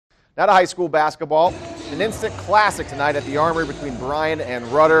Now to high school basketball. An instant classic tonight at the Armory between Bryan and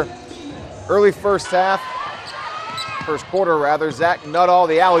Rudder. Early first quarter rather, Zach Nuttall,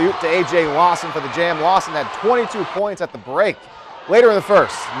 the alley-oop to A.J. Lawson for the jam. Lawson had 22 points at the break. Later in the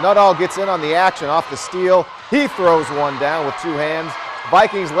first, Nuttall gets in on the action off the steal. He throws one down with two hands.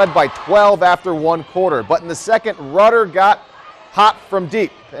 Vikings led by 12 after one quarter. But in the second, Rudder got hot from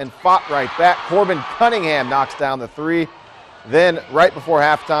deep and fought right back. Corbin Cunningham knocks down the three. Then, right before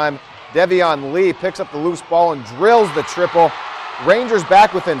halftime, Devion Lee picks up the loose ball and drills the triple. Rangers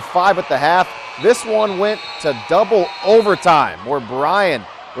back within 5 at the half. This one went to double overtime, where Bryan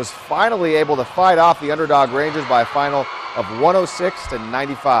was finally able to fight off the underdog Rangers by a final of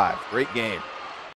 106-95. Great game.